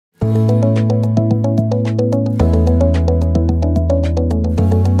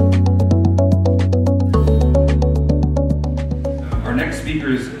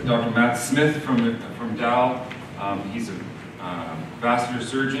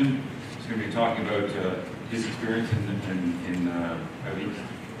surgeon. He's going to be talking about his experience in IVs.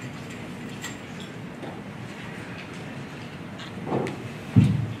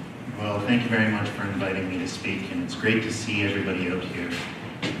 Well, thank you very much for inviting me to speak, and it's great to see everybody out here.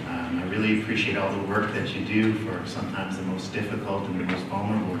 I really appreciate all the work that you do for sometimes the most difficult and the most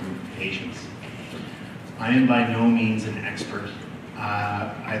vulnerable group of patients. I am by no means an expert.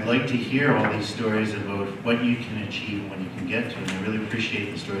 I'd like to hear all these stories about what you can achieve and what you can get to, and I really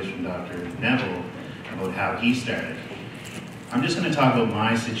appreciate the stories from Dr. Neville about how he started. I'm just going to talk about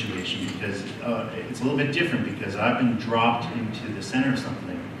my situation because it's a little bit different, because I've been dropped into the center of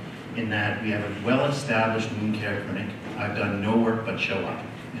something in that we have a well-established wound care clinic. I've done no work but show up,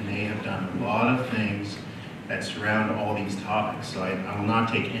 and they have done a lot of things that surround all these topics, so I will not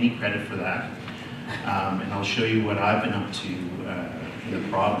take any credit for that. And I'll show you what I've been up to in the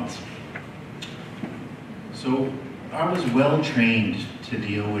province. So I was well trained to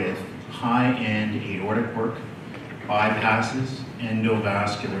deal with high-end aortic work, bypasses,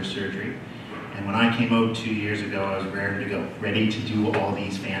 endovascular surgery. And when I came out 2 years ago, I was raring to go, ready to do all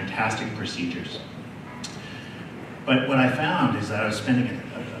these fantastic procedures. But what I found is that I was spending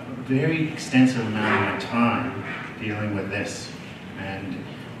a very extensive amount of my time dealing with this. And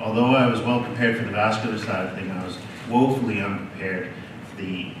although I was well prepared for the vascular side of things, I was woefully unprepared for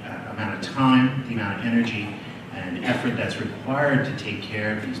the amount of time, the amount of energy, and effort that's required to take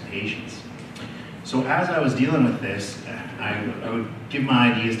care of these patients. So as I was dealing with this, I would give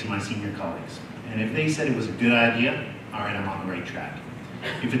my ideas to my senior colleagues. And if they said it was a good idea, all right, I'm on the right track.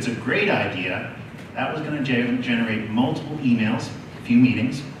 If it's a great idea, that was going to generate multiple emails, a few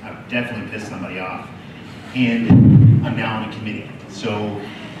meetings. I've definitely pissed somebody off. And I'm now on a committee. So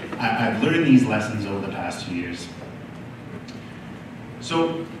I've learned these lessons over the past 2 years.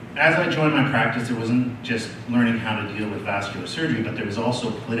 So as I joined my practice, it wasn't just learning how to deal with vascular surgery, but there was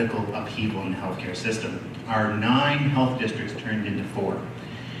also political upheaval in the healthcare system. Our 9 health districts turned into 4.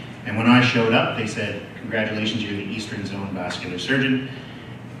 And when I showed up, they said, congratulations, you're the Eastern Zone vascular surgeon,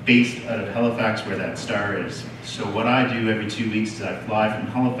 based out of Halifax, where that star is. So what I do every 2 weeks is I fly from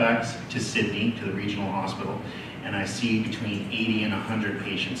Halifax to Sydney, to the regional hospital, and I see between 80 and 100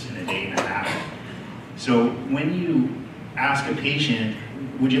 patients in a day and a half. So when you ask a patient,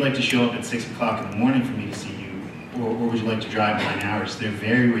 would you like to show up at 6 o'clock in the morning for me to see you, or would you like to drive 9 hours? They're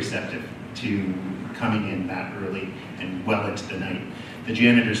very receptive to coming in that early and well into the night. The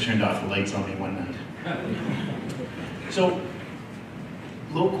janitors turned off the lights on me one night. So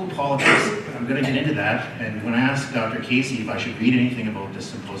local politics, I'm going to get into that, and when I asked Dr. Casey if I should read anything about this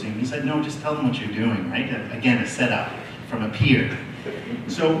symposium, he said, no, just tell them what you're doing, right? Again, a setup from a peer.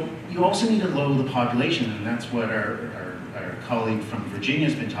 So you also need to lower the population, and that's what our colleague from Virginia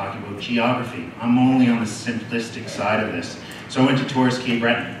has been talking about, geography. I'm only on the simplistic side of this. So I went to tourist Cape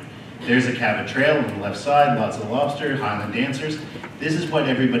Breton. There's a Cabot Trail on the left side, lots of lobster, Highland dancers. This is what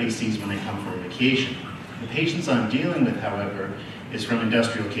everybody sees when they come for a vacation. The patients I'm dealing with, however, is from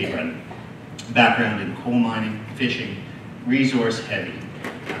industrial Cape Breton. Background in coal mining, fishing, resource heavy,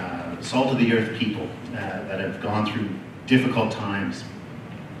 salt of the earth people that have gone through difficult times.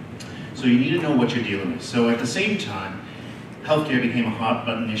 So you need to know what you're dealing with. So at the same time, healthcare became a hot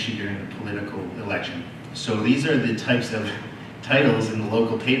button issue during the political election. So these are the types of titles in the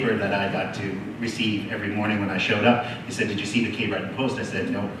local paper that I got to receive every morning when I showed up. They said, did you see the Cape Breton Post? I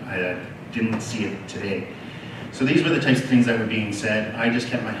said, no, I didn't see it today. So these were the types of things that were being said. I just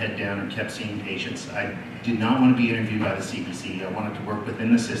kept my head down and kept seeing patients. I did not want to be interviewed by the CPC. I wanted to work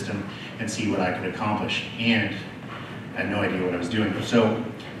within the system and see what I could accomplish. And I had no idea what I was doing. So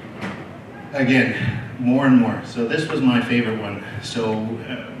again, more and more. So this was my favorite one. So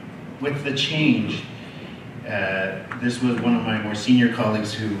with the change, this was one of my more senior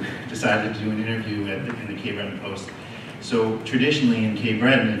colleagues who decided to do an interview in the Cape Breton Post. So traditionally in Cape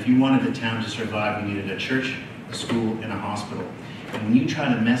Breton, if you wanted the town to survive, you needed a church, a school, and a hospital. And when you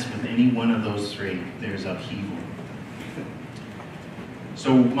try to mess with any one of those 3, there's upheaval.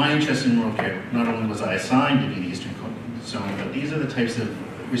 So my interest in rural care, not only was I assigned to be the Eastern Zone, but these are the types of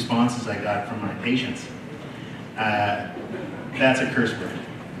responses I got from my patients. That's a curse word.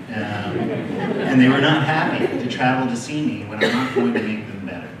 And they were not happy to travel to see me when I'm not going to make them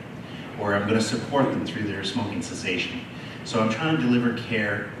better, or I'm going to support them through their smoking cessation. So I'm trying to deliver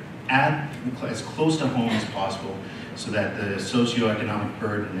care as close to home as possible so that the socioeconomic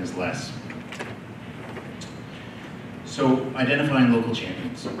burden is less. So identifying local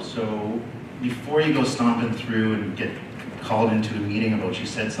champions. So before you go stomping through and get called into a meeting about you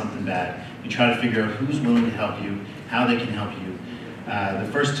said something bad, you try to figure out who's willing to help you, how they can help you. The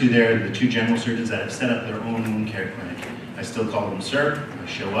first 2 there are the 2 general surgeons that have set up their own wound care clinic. I still call them sir. I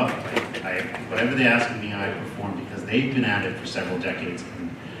show up. Whatever they ask of me, I perform because they've been at it for several decades.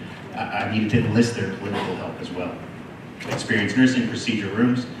 And I needed to enlist their political help as well. Experienced nursing, procedure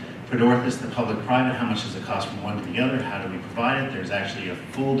rooms, Pedorthus, the public-private, how much does it cost from one to the other? How do we provide it? There's actually a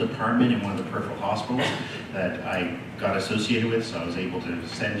full department in one of the peripheral hospitals that I got associated with, so I was able to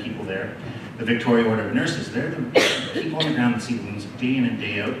send people there. The Victoria Order of Nurses, they're the people on the ground that see the wounds day in and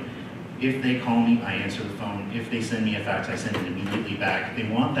day out. If they call me, I answer the phone. If they send me a fax, I send it immediately back. They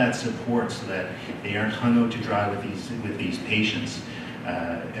want that support so that they aren't hung out to dry with these patients.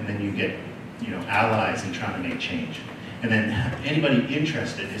 And then you get, allies in trying to make change. And then anybody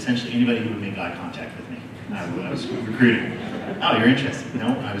interested, essentially anybody who would make eye contact with me. I was recruiting. Oh, you're interested?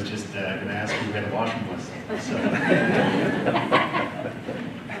 No, I was just going to ask you where the washroom was. So,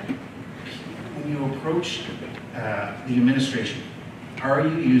 when you approach the administration, are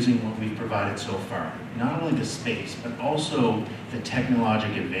you using what we've provided so far? Not only the space, but also the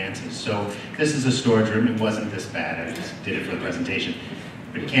technological advances. So this is a storage room. It wasn't this bad. I just did it for the presentation.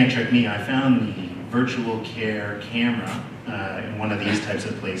 But you can't trick me. I found the virtual care camera in one of these types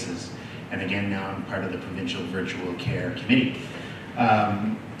of places. And again, now I'm part of the Provincial Virtual Care Committee.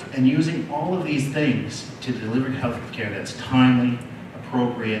 And using all of these things to deliver health care that's timely,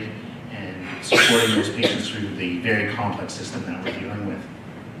 appropriate, and supporting those patients through the very complex system that we're dealing with.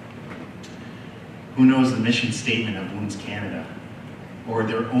 Who knows the mission statement of Wounds Canada or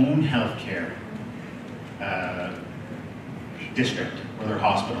their own healthcare district or their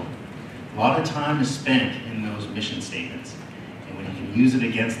hospital? A lot of time is spent in those mission statements, and when you can use it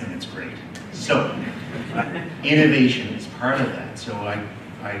against them, it's great. So, innovation is part of that. So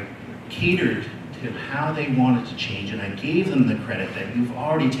I catered to how they wanted to change, and I gave them the credit that you've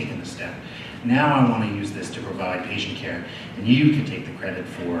already taken the step. Now I want to use this to provide patient care, and you can take the credit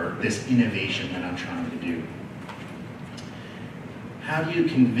for this innovation that I'm trying to do. How do you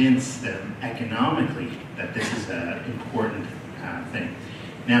convince them economically that this is an important thing?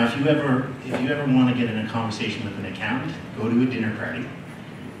 Now, if you ever want to get in a conversation with an accountant, go to a dinner party,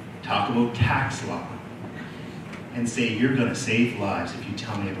 talk about tax law, and say, you're going to save lives if you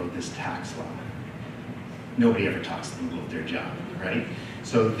tell me about this tax law. Nobody ever talks to them about their job, right?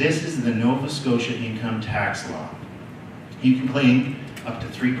 So this is the Nova Scotia income tax law. You can claim up to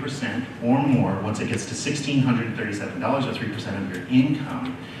 3% or more once it gets to $1,637 or 3% of your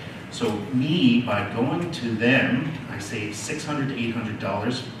income. So me, by going to them, I save $600 to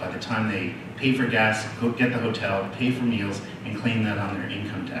 $800 by the time they pay for gas, go get the hotel, pay for meals, and claim that on their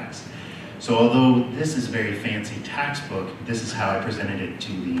income tax. So although this is a very fancy tax book, this is how I presented it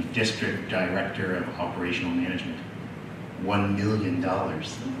to the District Director of Operational Management. $1 million.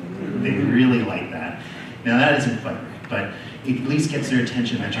 They really like that. Now that isn't quite right, but it at least gets their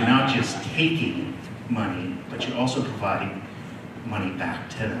attention that you're not just taking money, but you're also providing money back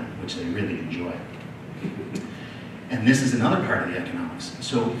to them, which they really enjoy. And this is another part of the economics.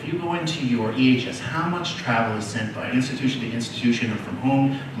 So if you go into your EHS, how much travel is sent by institution to institution or from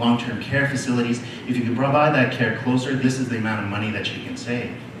home, long-term care facilities, if you can provide that care closer, this is the amount of money that you can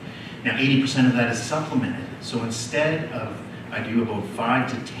save. Now 80% of that is supplemented. So instead of, I do about 5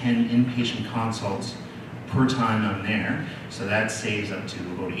 to 10 inpatient consults per time I'm there, so that saves up to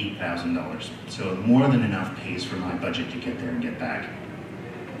about $8,000. So more than enough pays for my budget to get there and get back.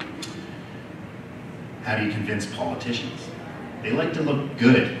 How do you convince politicians? They like to look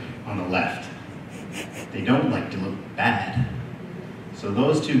good on the left. They don't like to look bad. So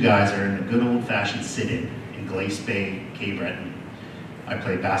those two guys are in a good old-fashioned sit-in in Glace Bay, Cape Breton. I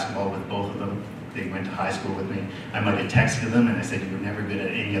played basketball with both of them. They went to high school with me. I might have texted them and I said, you were never good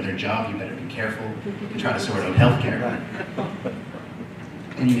at any other job, you better be careful to try to sort out healthcare.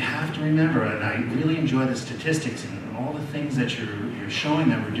 And you have to remember, and I really enjoy the statistics and all the things that you're showing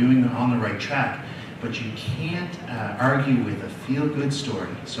that we're doing on the right track, but you can't argue with a feel-good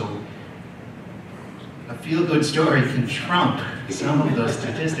story. So a feel-good story can trump some of those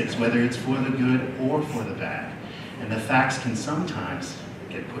statistics, whether it's for the good or for the bad. And the facts can sometimes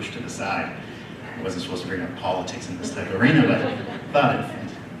get pushed to the side. I wasn't supposed to bring up politics in this type of arena, but I thought it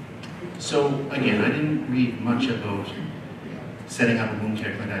fit. So again, I didn't read much about setting up a wound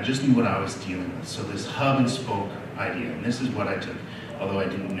care clinic. I just knew what I was dealing with. So this hub and spoke idea, and this is what I took, although I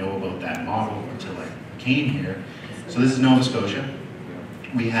didn't know about that model until I came here. So this is Nova Scotia.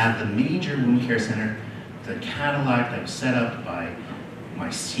 We have the major wound care center, the Cadillac that was set up by my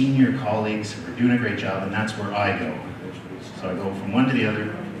senior colleagues who are doing a great job, and that's where I go. So I go from one to the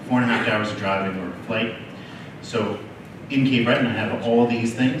other, 4.5 hours of driving or flight. So in Cape Breton, I have all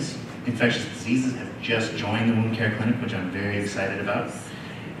these things. Infectious diseases have just joined the wound care clinic, which I'm very excited about.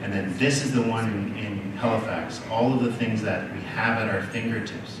 And then this is the one in Halifax, all of the things that we have at our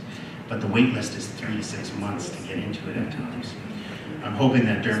fingertips, but the wait list is 3 to 6 months to get into it at times. I'm hoping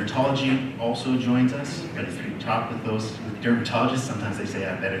that dermatology also joins us, but if you talk with dermatologists, sometimes they say I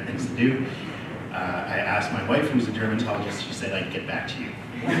have better things to do. I asked my wife, who's a dermatologist, she said I'd get back to you.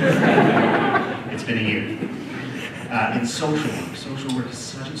 It's been a year. In social work is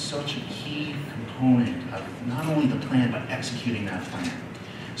such a key component of not only the plan, but executing that plan.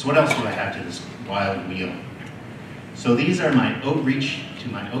 So what else do I have to this wild wheel? So these are my outreach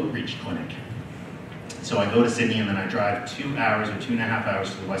clinic. So I go to Sydney and then I drive 2 hours or 2.5 hours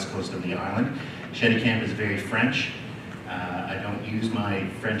to the west coast of the island. Shetty Camp is very French. I don't use my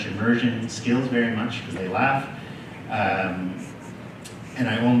French immersion skills very much because they laugh. And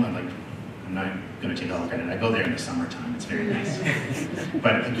I'm not going to take all the credit. I go there in the summertime. It's very nice.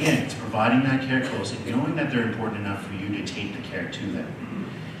 But again, it's providing that care close and knowing that they're important enough for you to take the care to them.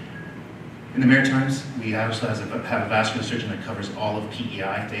 In the Maritimes, we also have a vascular surgeon that covers all of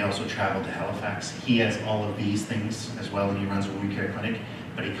PEI. They also travel to Halifax. He has all of these things as well, and he runs a wound care clinic,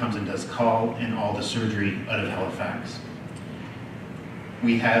 but he comes and does call and all the surgery out of Halifax.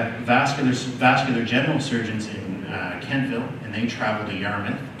 We have vascular general surgeons in Kentville, and they travel to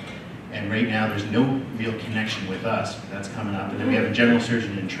Yarmouth. And right now, there's no real connection with us. That's coming up. And then we have a general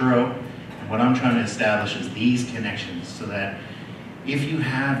surgeon in Truro. And what I'm trying to establish is these connections so that if you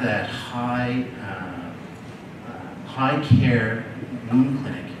have that high care wound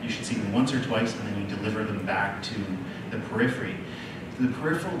clinic, you should see them once or twice, and then you deliver them back to the periphery. The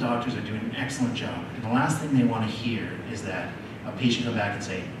peripheral doctors are doing an excellent job. And the last thing they want to hear is that a patient come back and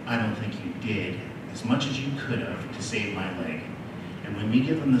say, I don't think you did as much as you could have to save my leg. And when we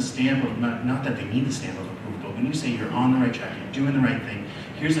give them the stamp of, not that they need the stamp of approval, but when you say you're on the right track, you're doing the right thing,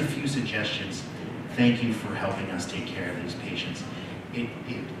 here's a few suggestions. Thank you for helping us take care of these patients.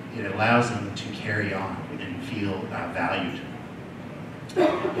 It allows them to carry on and feel valued.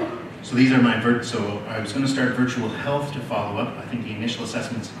 So these are my, so I was going to start virtual health to follow up. I think the initial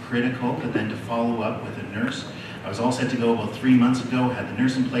assessment is critical, but then to follow up with a nurse. I was all set to go about 3 months ago, had the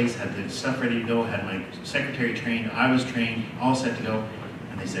nurse in place, had the stuff ready to go, had my secretary trained, I was trained, all set to go,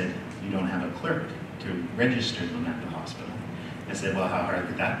 and they said, you don't have a clerk to register them at the hospital. I said, well, how hard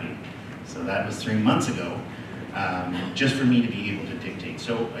could that be? So that was 3 months ago, just for me to be able to dictate.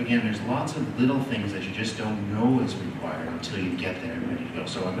 So again, there's lots of little things that you just don't know is required until you get there and ready to go.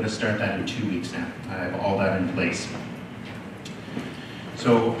 So I'm going to start that in 2 weeks now. I have all that in place.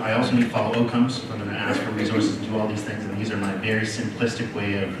 So I also need to follow outcomes. I'm going to ask for resources to do all these things, and these are my very simplistic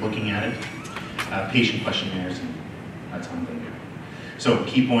way of looking at it. Patient questionnaires, and that's how I'm going to do it. So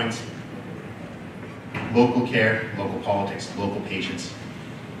key points: local care, local politics, local patients.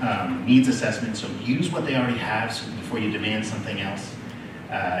 Needs assessment, so use what they already have before you demand something else.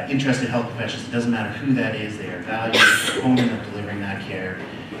 Interested health professionals, it doesn't matter who that is, they are valued, component of delivering that care.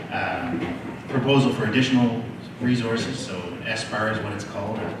 Proposal for additional resources, so SBAR is what it's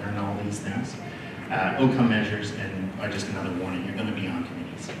called, I've learned all these things. Outcome measures, and just another warning, you're going to be on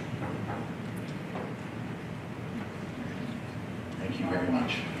committees. Thank you very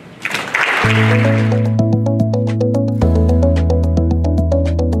much.